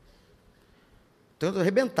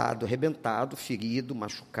 arrebentado, ferido,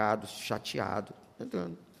 machucado, chateado,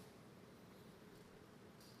 entrando.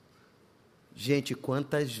 Gente,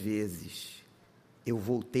 quantas vezes eu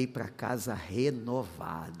voltei para casa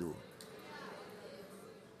renovado.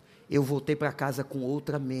 Eu voltei para casa com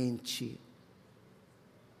outra mente.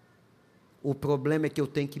 O problema é que eu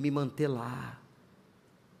tenho que me manter lá.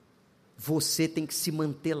 Você tem que se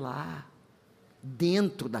manter lá,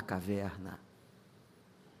 dentro da caverna.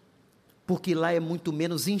 Porque lá é muito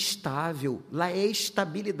menos instável, lá é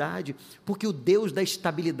estabilidade, porque o Deus da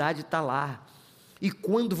estabilidade está lá. E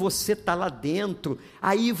quando você está lá dentro,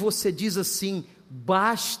 aí você diz assim,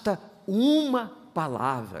 basta uma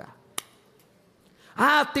palavra.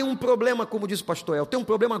 Ah, tem um problema, como diz o pastor El, tem um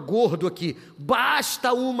problema gordo aqui,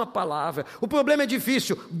 basta uma palavra. O problema é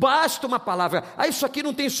difícil, basta uma palavra. Ah, isso aqui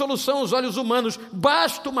não tem solução aos olhos humanos,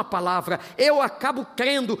 basta uma palavra. Eu acabo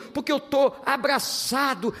crendo, porque eu estou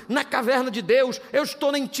abraçado na caverna de Deus, eu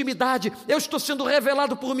estou na intimidade, eu estou sendo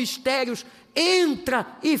revelado por mistérios.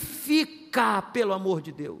 Entra e fica, pelo amor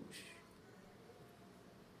de Deus.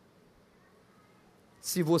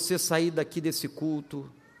 Se você sair daqui desse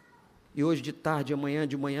culto, e hoje de tarde, amanhã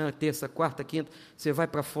de manhã, terça, quarta, quinta, você vai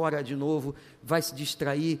para fora de novo, vai se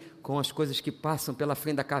distrair com as coisas que passam pela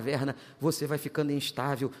frente da caverna, você vai ficando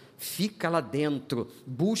instável, fica lá dentro,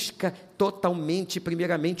 busca totalmente,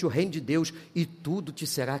 primeiramente o reino de Deus, e tudo te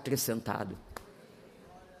será acrescentado.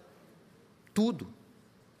 Tudo.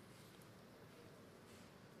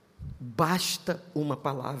 Basta uma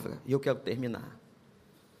palavra, e eu quero terminar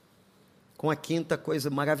com a quinta coisa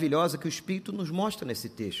maravilhosa que o Espírito nos mostra nesse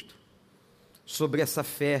texto, sobre essa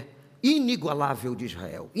fé inigualável de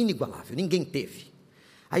Israel, inigualável, ninguém teve.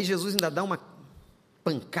 Aí Jesus ainda dá uma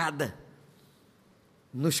pancada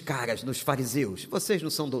nos caras, nos fariseus. Vocês não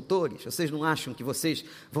são doutores? Vocês não acham que vocês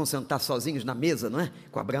vão sentar sozinhos na mesa, não é?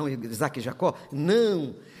 Com Abraão, Isaque e Jacó?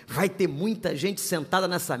 Não, vai ter muita gente sentada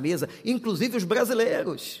nessa mesa, inclusive os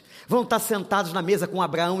brasileiros vão estar sentados na mesa com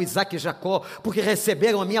Abraão, Isaque e Jacó, porque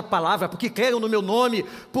receberam a minha palavra, porque creram no meu nome,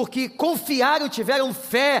 porque confiaram e tiveram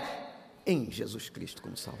fé em Jesus Cristo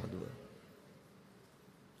como Salvador.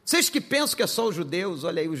 Vocês que pensam que é só os judeus,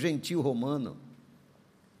 olha aí o gentio romano,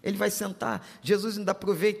 ele vai sentar. Jesus ainda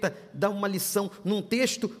aproveita, dá uma lição num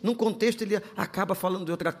texto, num contexto ele acaba falando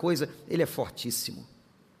de outra coisa. Ele é fortíssimo,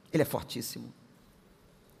 ele é fortíssimo.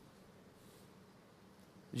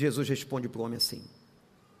 Jesus responde para o homem assim,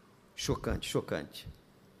 chocante, chocante: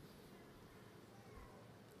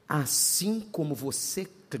 assim como você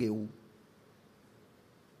creu,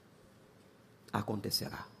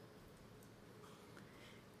 acontecerá.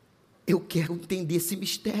 Eu quero entender esse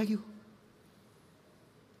mistério.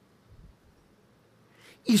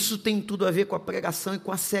 Isso tem tudo a ver com a pregação e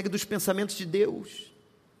com a série dos pensamentos de Deus.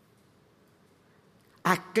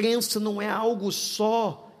 A crença não é algo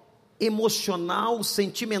só emocional,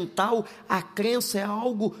 sentimental, a crença é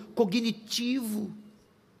algo cognitivo.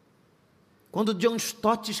 Quando John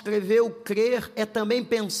Stott escreveu, crer é também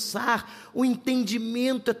pensar, o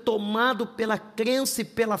entendimento é tomado pela crença e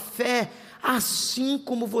pela fé, assim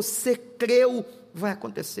como você creu, vai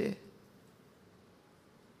acontecer.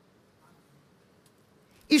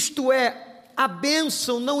 Isto é, a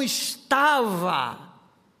bênção não estava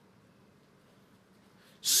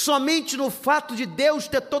somente no fato de Deus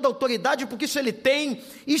ter toda a autoridade, porque isso ele tem,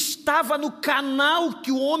 estava no canal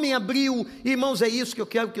que o homem abriu. Irmãos, é isso que eu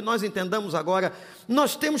quero que nós entendamos agora.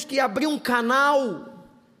 Nós temos que abrir um canal.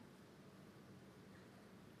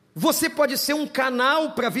 Você pode ser um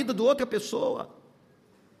canal para a vida de outra pessoa,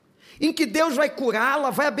 em que Deus vai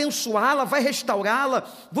curá-la, vai abençoá-la, vai restaurá-la.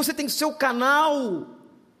 Você tem que ser o canal.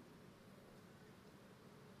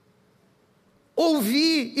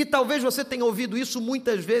 Ouvir, e talvez você tenha ouvido isso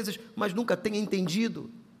muitas vezes, mas nunca tenha entendido.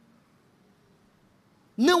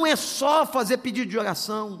 Não é só fazer pedido de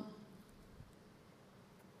oração,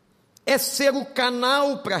 é ser o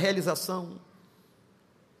canal para a realização.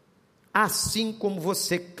 Assim como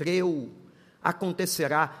você creu,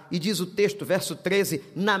 acontecerá. E diz o texto, verso 13,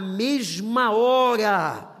 na mesma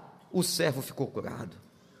hora o servo ficou curado.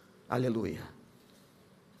 Aleluia.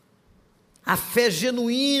 A fé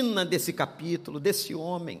genuína desse capítulo, desse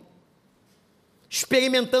homem,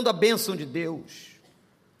 experimentando a bênção de Deus.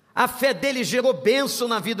 A fé dele gerou bênção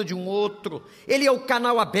na vida de um outro. Ele é o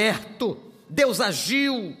canal aberto. Deus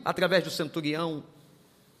agiu através do centurião.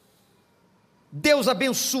 Deus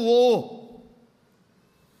abençoou.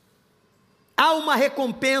 Há uma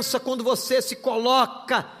recompensa quando você se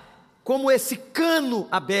coloca como esse cano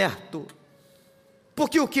aberto,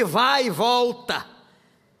 porque o que vai e volta,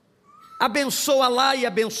 abençoa lá e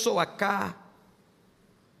abençoa cá.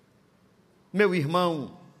 Meu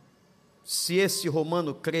irmão, se esse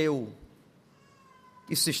romano creu,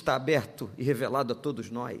 isso está aberto e revelado a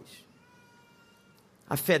todos nós.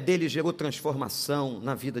 A fé dele gerou transformação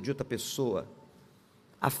na vida de outra pessoa.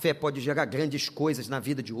 A fé pode gerar grandes coisas na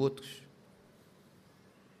vida de outros.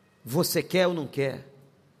 Você quer ou não quer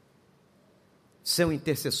ser um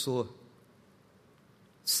intercessor,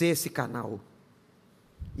 ser esse canal?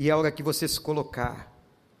 E é a hora que você se colocar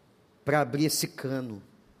para abrir esse cano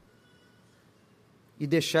e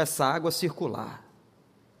deixar essa água circular,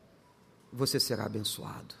 você será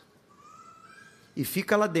abençoado. E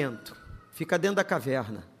fica lá dentro, fica dentro da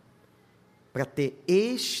caverna, para ter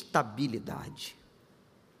estabilidade.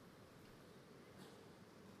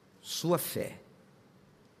 Sua fé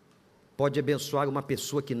pode abençoar uma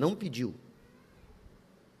pessoa que não pediu,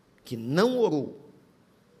 que não orou,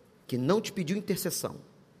 que não te pediu intercessão,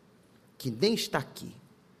 que nem está aqui.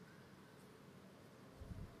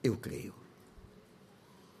 Eu creio.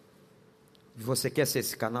 Você quer ser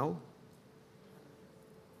esse canal?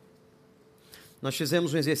 Nós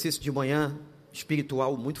fizemos um exercício de manhã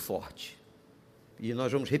espiritual muito forte, e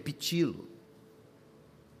nós vamos repeti-lo.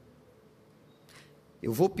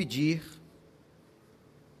 Eu vou pedir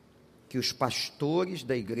que os pastores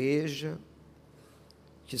da igreja,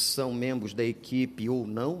 que são membros da equipe ou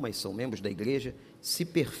não, mas são membros da igreja, se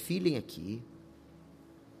perfilem aqui.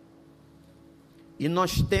 E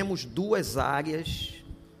nós temos 2 áreas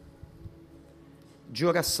de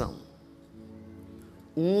oração.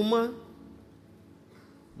 Uma,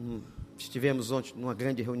 estivemos ontem numa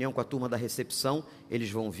grande reunião com a turma da recepção, eles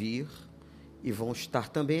vão vir e vão estar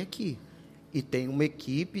também aqui. E tem uma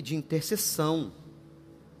equipe de intercessão,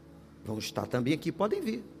 vão estar também aqui, podem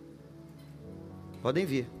vir. Podem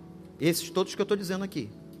vir. Esses todos que eu estou dizendo aqui.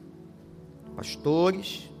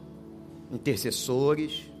 Pastores,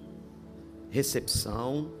 intercessores,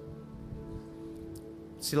 recepção.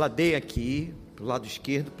 Se ladeia aqui, para o lado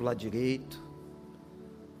esquerdo, para o lado direito.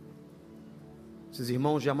 Esses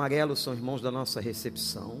irmãos de amarelo são irmãos da nossa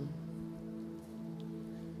recepção.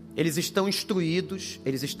 Eles estão instruídos,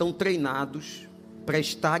 eles estão treinados para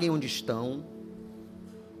estarem onde estão.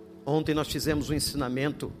 Ontem nós fizemos um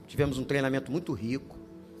ensinamento, tivemos um treinamento muito rico.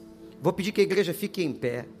 Vou pedir que a igreja fique em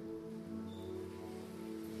pé.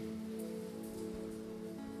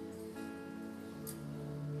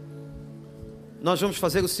 Nós vamos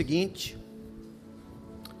fazer o seguinte: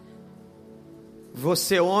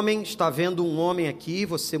 você homem está vendo um homem aqui,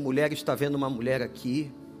 você mulher está vendo uma mulher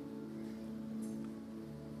aqui.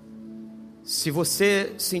 Se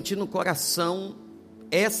você sentir no coração,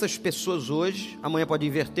 essas pessoas hoje, amanhã pode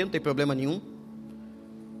inverter, não tem problema nenhum,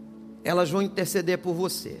 elas vão interceder por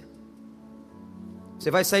você.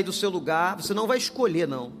 Você vai sair do seu lugar, você não vai escolher,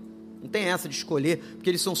 não tem essa de escolher, porque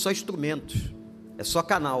eles são só instrumentos, é só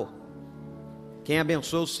canal. Quem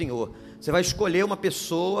abençoa é o Senhor. Você vai escolher uma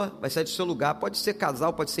pessoa, vai sair do seu lugar, pode ser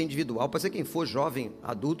casal, pode ser individual, pode ser quem for, jovem,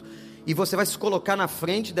 adulto, e você vai se colocar na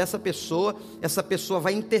frente dessa pessoa, essa pessoa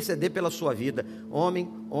vai interceder pela sua vida.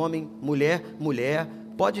 Homem, homem, mulher, mulher,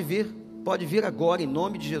 pode vir agora, em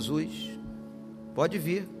nome de Jesus, pode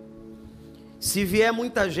vir. Se vier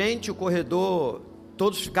muita gente, o corredor,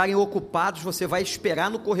 todos ficarem ocupados, você vai esperar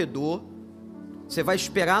no corredor,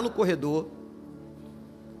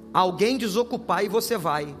 alguém desocupar e você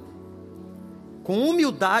vai, com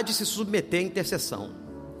humildade, se submeter à intercessão.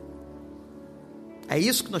 É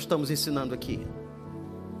isso que nós estamos ensinando aqui.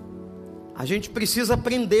 A gente precisa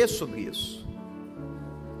aprender sobre isso.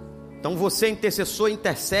 Então você, intercessor,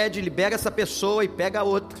 intercede, libera essa pessoa e pega a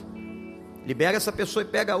outra. Libera essa pessoa e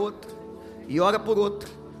pega a outra. E ora por outra.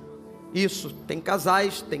 Isso, tem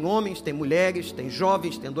casais, tem homens, tem mulheres, tem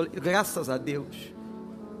jovens, tem adolescentes. Graças a Deus.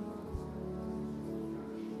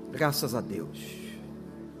 Graças a Deus.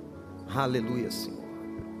 Aleluia, Senhor.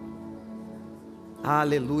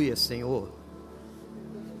 Aleluia, Senhor.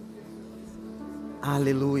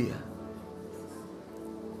 Aleluia.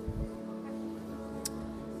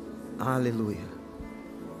 Aleluia.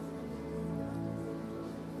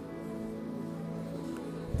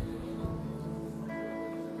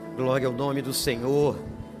 Glória ao nome do Senhor.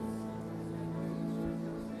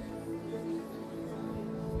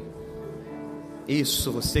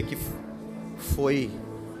 Isso, você que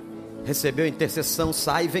recebeu a intercessão,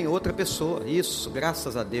 sai e vem outra pessoa. Isso,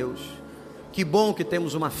 graças a Deus. Que bom que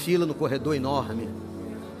temos uma fila no corredor enorme.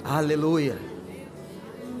 Aleluia.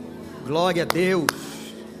 Glória a Deus.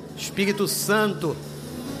 Espírito Santo,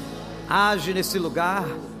 age nesse lugar.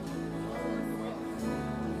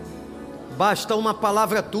 Basta uma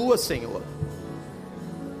palavra tua, Senhor.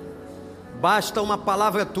 Basta uma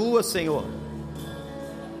palavra tua, Senhor.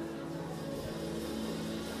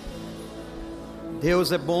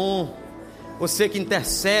 Deus é bom. Você que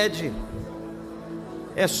intercede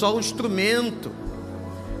é só um instrumento.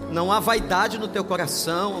 Não há vaidade no teu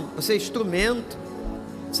coração. Você é instrumento.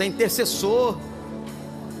 Você é intercessor.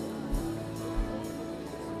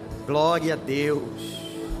 Glória a Deus.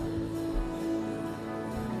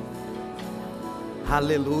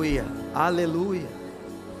 Aleluia, aleluia.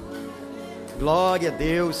 Glória a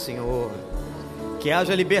Deus, Senhor. Que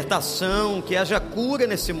haja libertação, que haja cura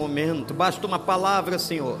nesse momento. Basta uma palavra,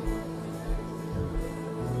 Senhor.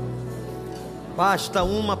 Basta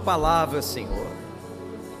uma palavra, Senhor.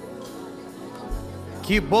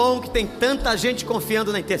 Que bom que tem tanta gente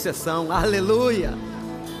confiando na intercessão. Aleluia.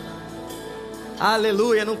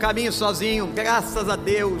 Aleluia, não caminho sozinho, graças a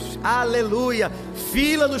Deus. Aleluia,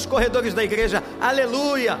 fila nos corredores da igreja.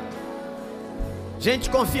 Aleluia, gente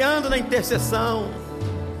confiando na intercessão,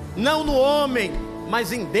 não no homem,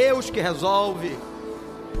 mas em Deus que resolve.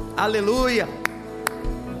 Aleluia,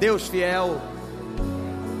 Deus fiel.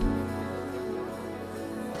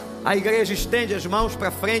 A igreja estende as mãos para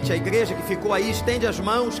frente, a igreja que ficou aí estende as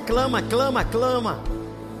mãos, clama, clama, clama.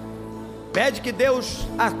 Pede que Deus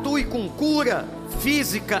atue com cura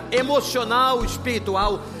física, emocional,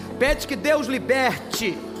 espiritual. Pede que Deus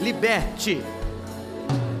liberte.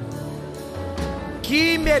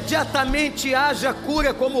 Que imediatamente haja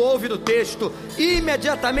cura, como houve no texto.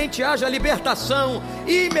 Imediatamente haja libertação.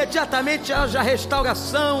 Imediatamente haja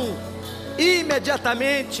restauração.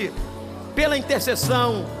 Imediatamente, pela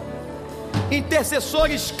intercessão.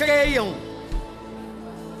 Intercessores, creiam.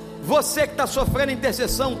 Você que está sofrendo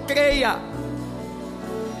intercessão, creia.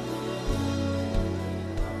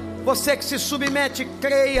 Você que se submete,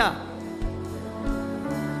 creia.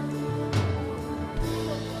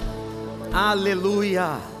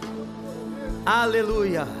 Aleluia,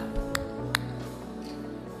 aleluia.